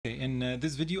in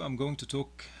this video I'm going to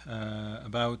talk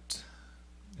about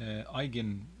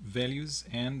eigenvalues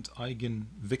and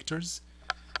eigenvectors,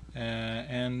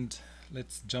 and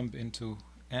let's jump into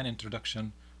an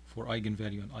introduction for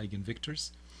eigenvalue and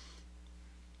eigenvectors.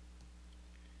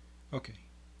 Okay,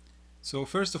 so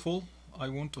first of all I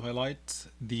want to highlight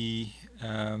the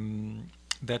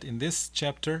that in this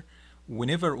chapter,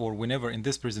 whenever in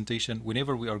this presentation,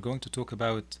 whenever we are going to talk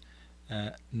about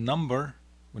number,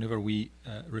 whenever we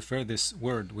refer this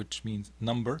word which means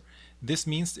number, this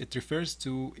means it refers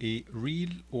to a real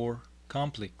or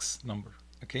complex number.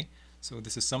 Okay, so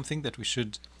this is something that we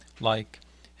should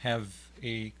have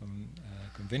a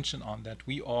convention on, that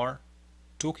we are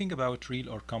talking about real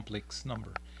or complex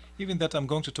number. Even that I'm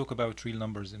going to talk about real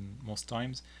numbers in most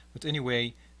times, but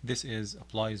anyway, this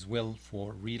applies well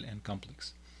for real and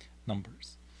complex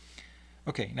numbers.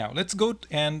 Okay, now let's go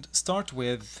and start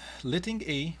with letting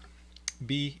A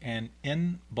be an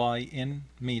n by n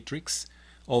matrix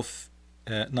of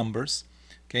numbers.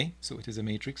 Okay, so it is a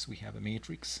matrix. We have a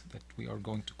matrix that we are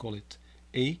going to call it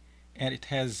A, and it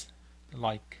has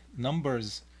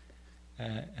numbers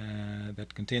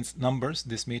that contains numbers,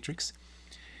 this matrix.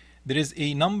 There is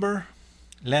a number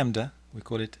lambda, we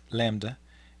call it lambda,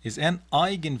 is an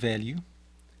eigenvalue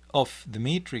of the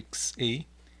matrix A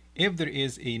if there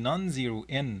is a non-zero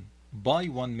n by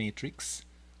 1 matrix.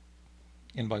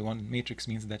 N by 1 matrix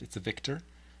means that it's a vector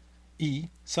E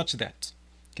such that,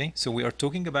 okay, so we are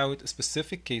talking about a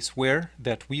specific case where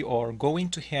that we are going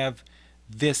to have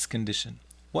this condition.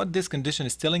 What this condition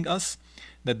is telling us,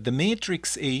 that the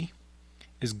matrix A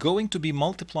is going to be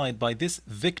multiplied by this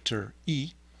vector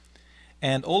E,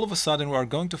 and all of a sudden we are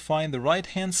going to find the right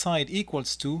hand side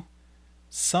equals to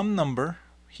some number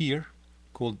here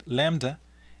called lambda,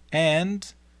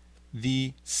 and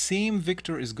the same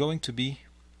vector is going to be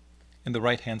in the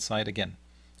right hand side again.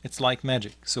 It's like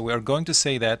magic. So we are going to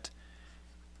say that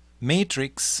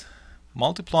matrix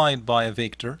multiplied by a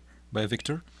vector,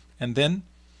 and then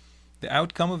the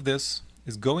outcome of this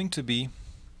is going to be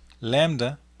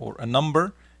lambda, or a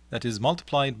number that is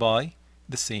multiplied by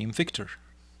the same vector.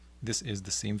 This is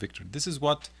the same vector. This is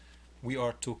what we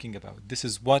are talking about. This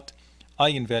is what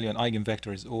eigenvalue and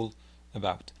eigenvector is all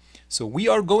about. So we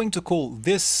are going to call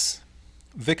this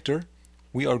vector,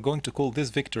 E. We are going to call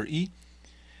this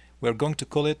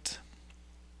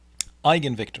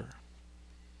eigenvector,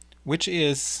 which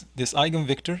is, this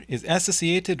eigenvector is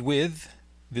associated with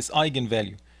this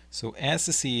eigenvalue. So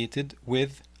associated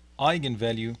with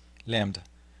eigenvalue lambda.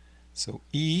 So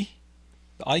E,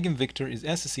 the eigenvector, is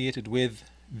associated with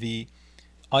the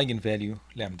eigenvalue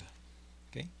lambda.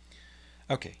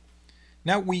 Okay.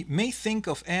 Now we may think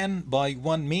of n by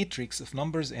 1 matrix of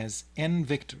numbers as n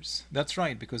vectors. That's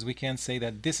right, because we can say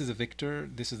that this is a vector,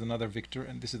 this is another vector,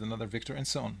 and this is another vector, and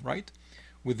so on, right?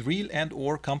 With real and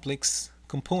or complex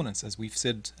components, as we've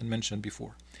said and mentioned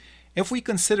before. If we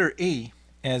consider A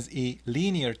as a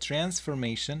linear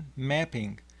transformation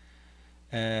mapping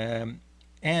n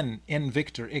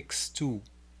vector x to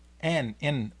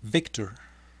n vector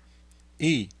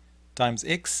A times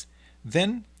x,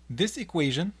 then this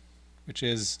equation, which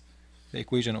is the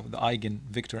equation of the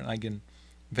eigenvector and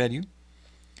eigenvalue,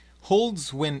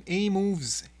 holds when A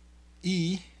moves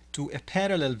E to a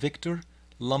parallel vector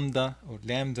lambda or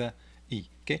lambda E.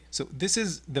 Okay, so this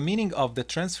is the meaning of the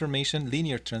transformation,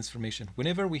 linear transformation.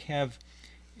 Whenever we have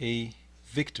a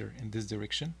vector in this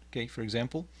direction, okay, for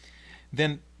example,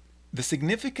 then the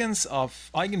significance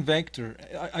of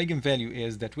eigenvalue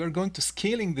is that we are going to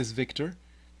scaling this vector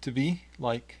to be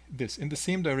like this, in the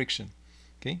same direction.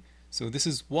 Okay, so this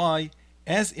is why,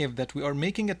 as if that we are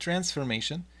making a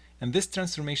transformation, and this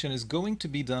transformation is going to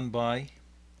be done by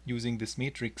using this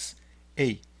matrix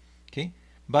A. Okay,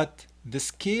 but the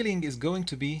scaling is going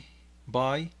to be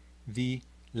by the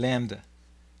lambda.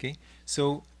 Okay,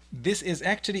 so this is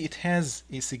actually, it has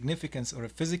a significance, or a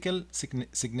physical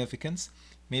significance.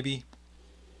 Maybe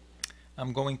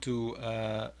I'm going to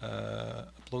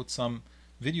upload some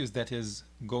videos that is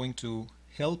going to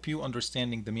help you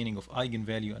understanding the meaning of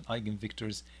eigenvalue and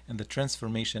eigenvectors and the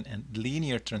transformation and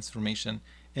linear transformation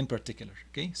in particular.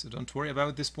 Okay, so don't worry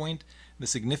about this point. The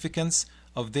significance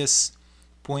of this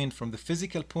point from the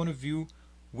physical point of view,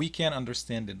 we can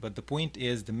understand it, but the point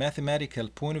is the mathematical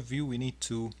point of view, we need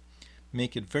to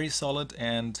make it very solid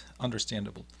and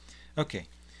understandable. Okay,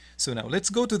 so now let's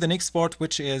go to the next part,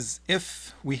 which is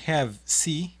if we have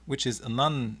C, which is a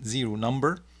non-zero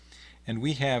number, and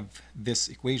we have this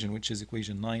equation, which is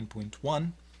equation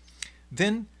 9.1,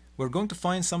 then we're going to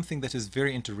find something that is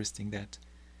very interesting, that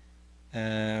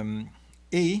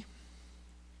A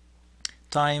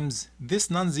times this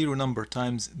non-zero number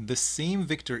times the same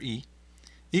vector E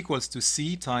equals to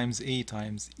C times A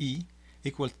times E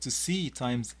equals to C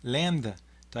times lambda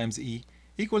times E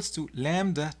equals to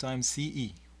lambda times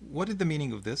CE. What is the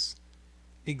meaning of this?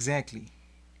 Exactly.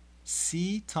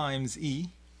 C times E,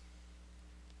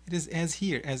 it is as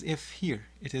here, as if here.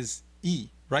 It is E,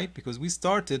 right? Because we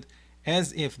started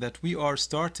as if that we are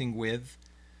starting with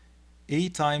A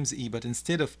times E, but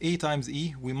instead of A times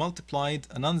E, we multiplied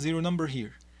a non-zero number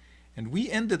here. And we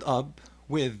ended up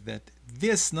with that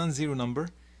this non-zero number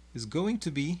is going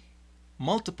to be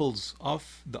multiples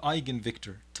of the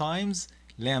eigenvector times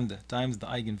lambda times the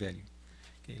eigenvalue.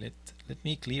 Okay, let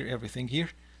me clear everything here.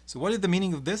 So what is the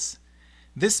meaning of this?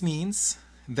 This means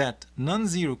that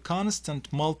non-zero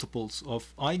constant multiples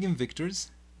of eigenvectors,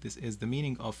 this is the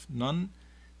meaning of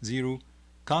non-zero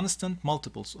constant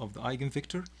multiples of the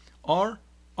eigenvector, are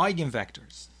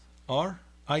eigenvectors,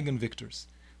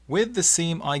 with the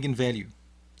same eigenvalue.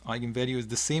 Eigenvalue is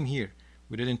the same here.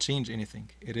 We didn't change anything.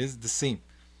 It is the same.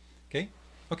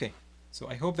 Okay. So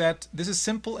I hope that this is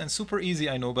simple and super easy,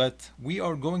 I know, but we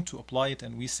are going to apply it,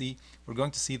 and we're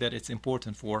going to see that it's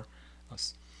important for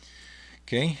us.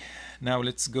 Okay, now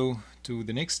let's go to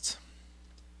the next.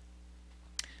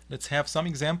 Let's have some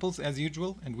examples as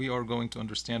usual, and we are going to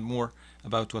understand more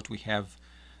about what we have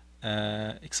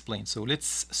explained. So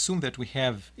let's assume that we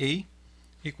have A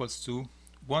equals to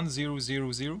 1, 0,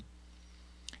 0, 0.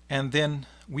 And then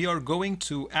we are going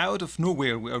to, out of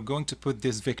nowhere, we are going to put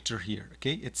this vector here.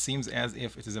 Okay, it seems as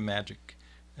if it is a magic,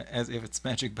 as if it's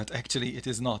magic, but actually it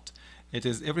is not. It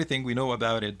is everything we know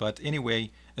about it. But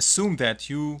anyway, assume that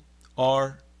you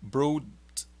are brought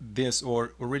this,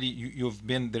 or already you've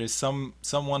been, there is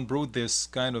someone brought this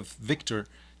kind of vector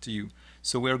to you.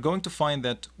 So we are going to find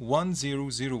that 1, 0,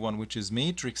 0, 1, which is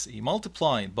matrix E,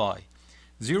 multiplied by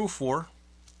 0, 4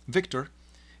 vector.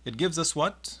 It gives us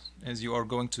what? As you are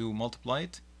going to multiply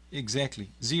it, exactly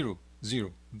 0,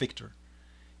 0 vector.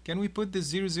 Can we put this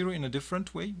 0, 0 in a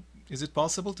different way? Is it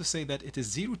possible to say that it is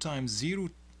 0 times 0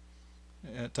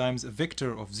 times a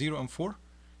vector of 0 and 4?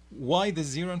 Why the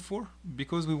 0 and 4?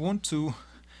 Because we want to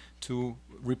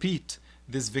repeat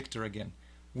this vector again.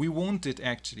 We want it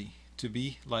actually to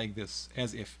be like this,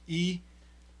 as if E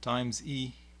times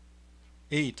E,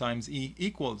 A times E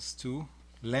equals to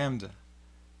lambda,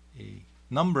 a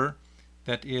number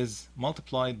that is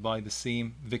multiplied by the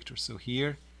same vector. So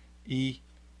here E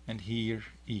and here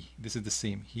E. This is the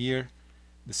same. Here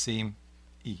the same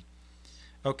E.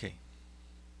 Okay.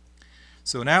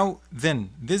 So now then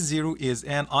this 0 is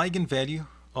an eigenvalue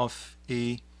of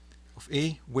A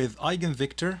with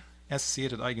eigenvector,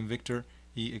 associated eigenvector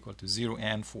E equal to 0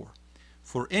 and 4.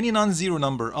 For any non-zero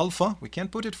number alpha, we can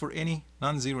put it for any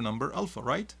non-zero number alpha,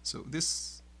 right? So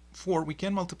this 4, we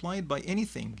can multiply it by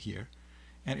anything here,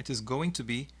 and it is going to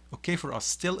be okay for us.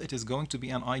 Still, it is going to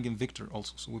be an eigenvector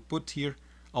also. So we put here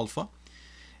alpha.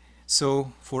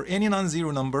 So for any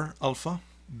non-zero number alpha,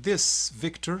 this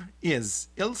vector is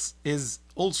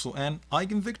also an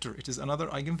eigenvector. It is another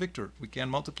eigenvector. We can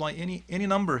multiply any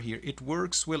number here. It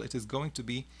works well. It is going to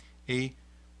be a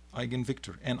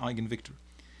eigenvector, an eigenvector.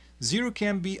 0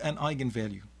 can be an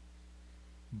eigenvalue,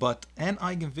 but an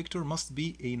eigenvector must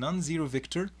be a non-zero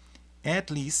vector, at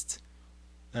least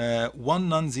one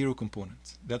non-zero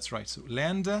component. That's right. So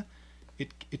lambda,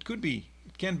 it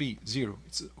can be 0.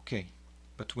 It's okay.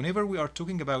 But whenever we are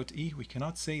talking about E, we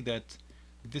cannot say that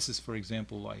this is, for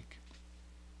example, like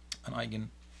an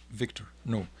eigenvector.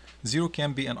 No. 0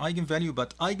 can be an eigenvalue,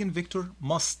 but eigenvector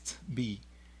must be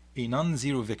a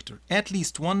non-zero vector. At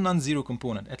least one non-zero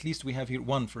component. At least we have here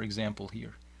 1, for example,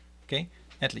 here. Okay?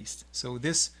 At least. So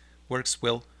this works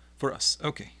well for us.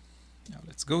 Okay. Now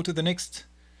let's go to the next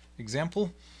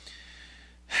example.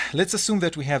 Let's assume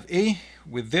that we have A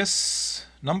with this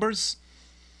numbers.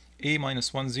 A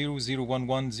minus 1, 0, 0, 1,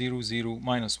 1, 0, 0,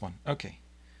 minus 1. Okay.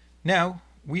 Now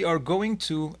we are going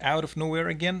to, out of nowhere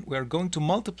again, we are going to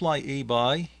multiply A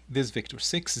by this vector,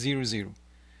 6, 0, 0.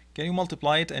 Can you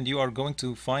multiply it, and you are going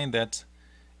to find that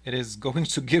it is going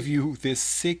to give you this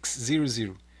 6, 0,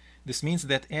 0. This means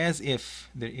that as if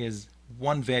there is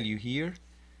one value here,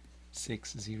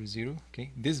 6, 0, 0,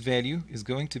 okay, this value is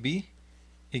going to be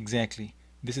exactly,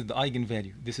 this is the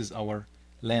eigenvalue, this is our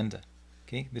lambda,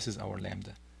 okay, this is our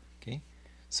lambda, okay.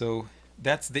 So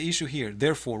that's the issue here.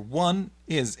 Therefore, 1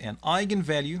 is an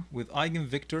eigenvalue with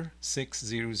eigenvector 6,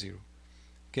 0, 0,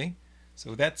 okay.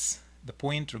 So that's the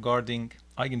point regarding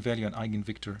eigenvalue and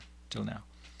eigenvector till now.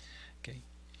 Okay.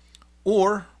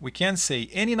 Or we can say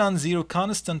any non-zero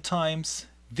constant times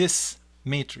this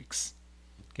matrix.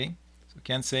 Okay. So we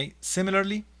can say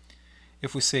similarly,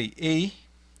 if we say A,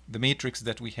 the matrix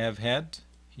that we have had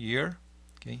here,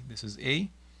 okay, this is A,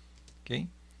 okay,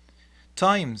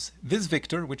 times this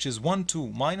vector, which is 1, 2,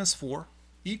 minus 4,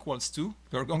 equals to,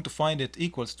 we're going to find it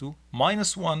equals to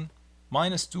minus 1,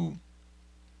 minus 2,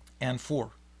 and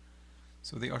 4.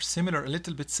 So they are similar, a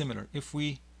little bit similar. If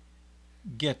we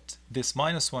get this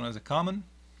minus 1 as a common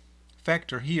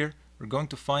factor here, we're going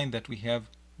to find that we have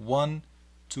 1,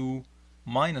 2,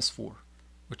 minus 4,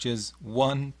 which is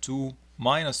 1, 2,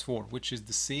 minus 4, which is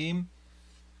the same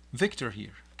vector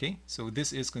here. Okay, so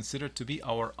this is considered to be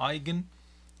our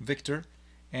eigenvector,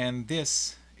 and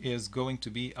this is going to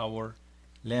be our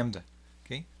lambda.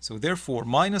 Okay, so therefore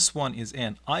minus 1 is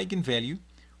an eigenvalue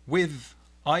with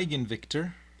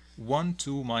eigenvector 1,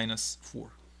 2, minus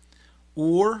 4,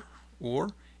 or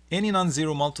any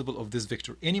non-zero multiple of this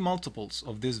vector. Any multiples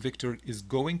of this vector is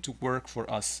going to work for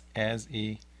us as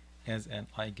an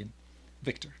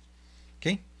eigenvector.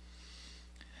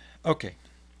 Okay,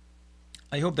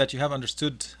 I hope that you have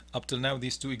understood up till now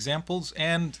these two examples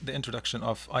and the introduction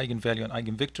of eigenvalue and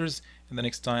eigenvectors. And the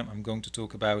next time I'm going to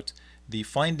talk about the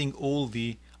finding all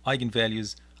the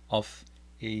eigenvalues of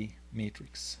a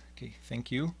matrix. Okay, thank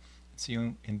you. See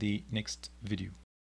you in the next video.